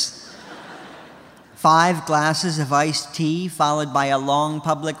endless. 5 glasses of iced tea followed by a long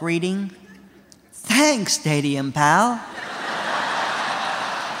public reading. Thanks, Stadium Pal.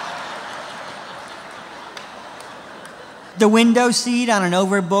 The window seat on an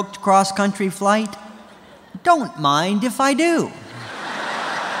overbooked cross-country flight? Don't mind if I do.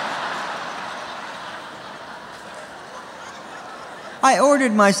 I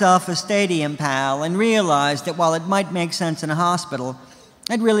ordered myself a Stadium Pal and realized that while it might make sense in a hospital,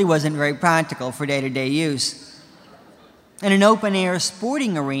 it really wasn't very practical for day-to-day use. In an open-air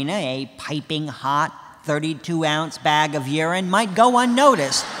sporting arena, a piping hot 32-ounce bag of urine might go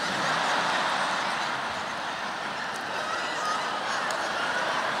unnoticed.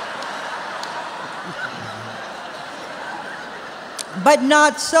 But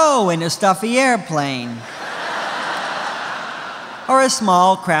not so in a stuffy airplane or a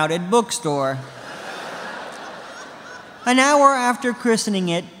small, crowded bookstore. An hour after christening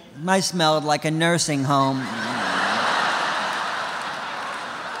it, I smelled like a nursing home.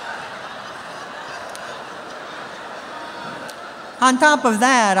 On top of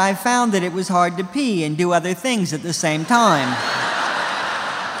that, I found that it was hard to pee and do other things at the same time.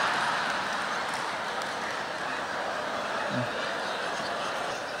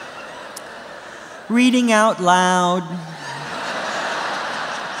 Reading out loud,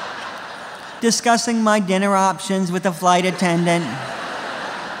 discussing my dinner options with a flight attendant,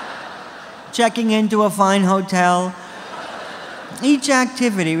 checking into a fine hotel. Each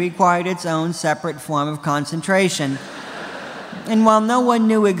activity required its own separate form of concentration. And while no one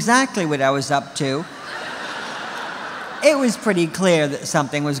knew exactly what I was up to, it was pretty clear that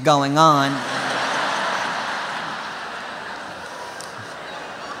something was going on.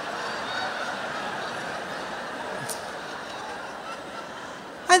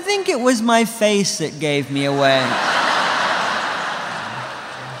 I think it was my face that gave me away.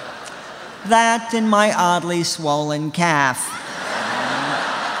 That and my oddly swollen calf.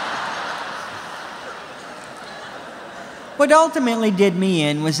 What ultimately did me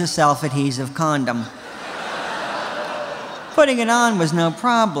in was a self-adhesive condom. Putting it on was no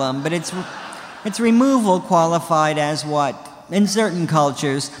problem, but its removal qualified as what, in certain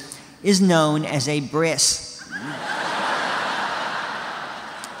cultures, is known as a bris.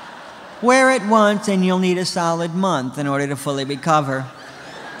 Wear it once and you'll need a solid month in order to fully recover.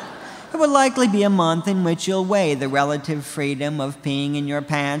 It will likely be a month in which you'll weigh the relative freedom of peeing in your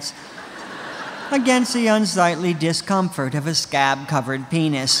pants against the unsightly discomfort of a scab-covered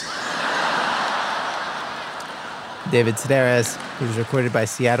penis. David Sedaris, he was recorded by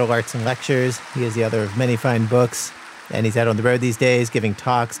Seattle Arts and Lectures. He is the author of many fine books, and he's out on the road these days giving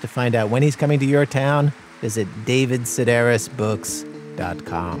talks. To find out when he's coming to your town, visit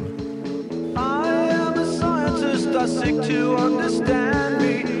davidsedarisbooks.com. I seek to understand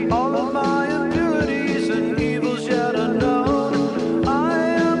me, all of my impurities and evils yet unknown. I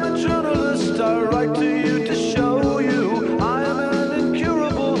am a journalist, I write to you to show you I am an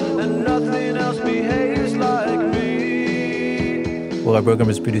incurable and nothing else behaves like me. Well, our program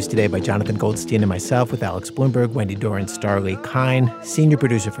was produced today by Jonathan Goldstein and myself with Alex Bloomberg, Wendy Doran, Starlee Kine. Senior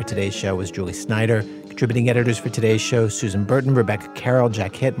producer for today's show was Julie Snyder. Contributing editors for today's show, Susan Burton, Rebecca Carroll,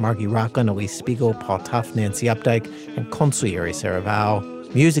 Jack Hitt, Margie Rocklin, Elise Spiegel, Paul Tuff, Nancy Updike, and consigliere Sarah Val.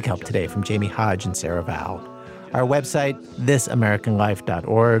 Music help today from Jamie Hodge and Sarah Val. Our website,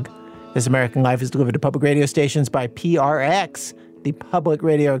 thisamericanlife.org. This American Life is delivered to public radio stations by PRX, the Public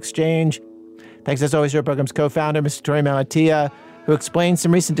Radio Exchange. Thanks as always to our program's co-founder, Mr. Torey Malatia, who explained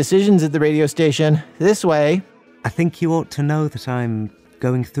some recent decisions at the radio station this way. I think you ought to know that I'm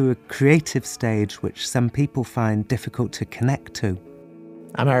going through a creative stage which some people find difficult to connect to.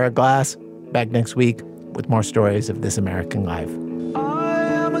 I'm Eric Glass, back next week with more stories of This American Life. I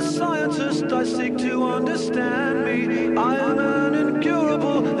am a scientist, I seek to understand me. I am an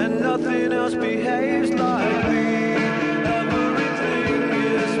incurable and nothing else behaves like